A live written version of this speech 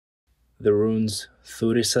the Runes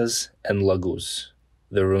Thurisaz and Laguz,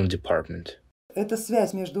 the Rune department. The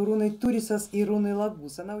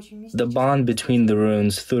bond between the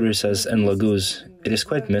Runes Thurisaz and Laguz, it is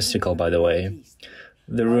quite mystical, by the way.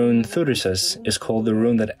 The Rune Thurisaz is called the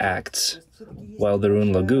rune that acts, while the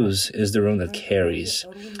Rune Laguz is the rune that carries,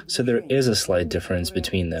 so there is a slight difference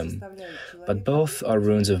between them. But both are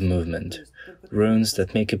runes of movement, runes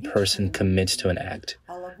that make a person commit to an act.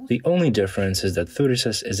 The only difference is that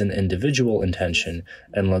Thurisaz is an individual intention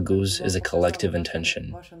and Laguz is a collective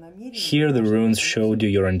intention. Here the runes showed you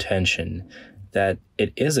your intention, that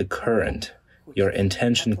it is a current. Your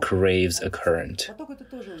intention craves a current.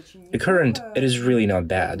 A current, it is really not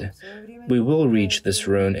bad. We will reach this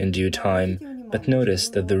rune in due time, but notice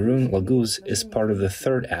that the Rune Laguz is part of the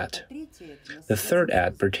third Aett. The third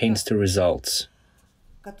Aett pertains to results,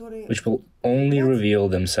 which will only reveal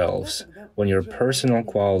themselves when your personal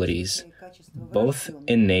qualities, both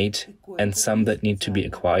innate and some that need to be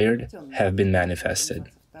acquired, have been manifested.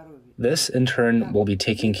 This, in turn, will be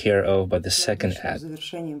taken care of by the second Aett.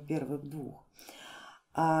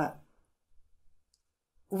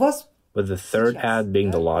 With the third Aett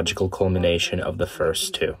being the logical culmination of the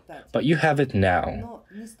first two. But you have it now.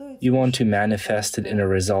 You want to manifest it in a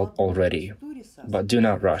result already, but do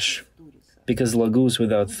not rush. Because Laguz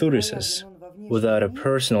without Thurisaz, without a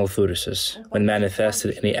personal Thurisaz, when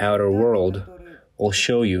manifested in the outer world, will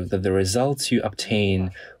show you that the results you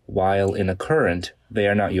obtain while in a current, they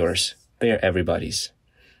are not yours, they are everybody's.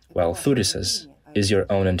 While Thurisaz is your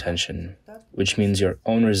own intention, which means your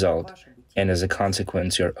own result, and as a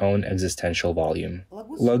consequence your own existential volume.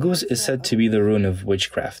 Laguz is said to be the rune of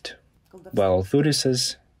witchcraft, while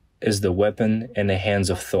Thurisaz is the weapon in the hands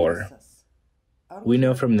of Thor. We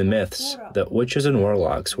know from the myths that witches and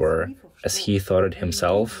warlocks were, as he thought it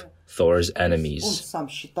himself, Thor's enemies.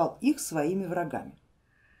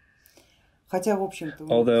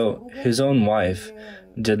 Although his own wife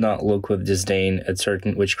did not look with disdain at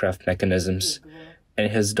certain witchcraft mechanisms,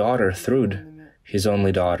 and his daughter Thrud, his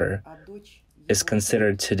only daughter, is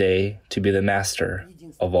considered today to be the master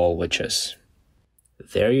of all witches.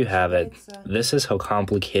 There you have it. This is how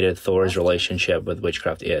complicated Thor's relationship with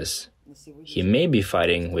witchcraft is. He may be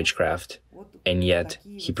fighting witchcraft, and yet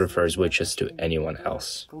he prefers witches to anyone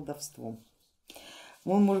else.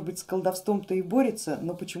 Он, может быть, с колдовством-то и борется,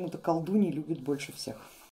 но почему-то колдуньи любит больше всех.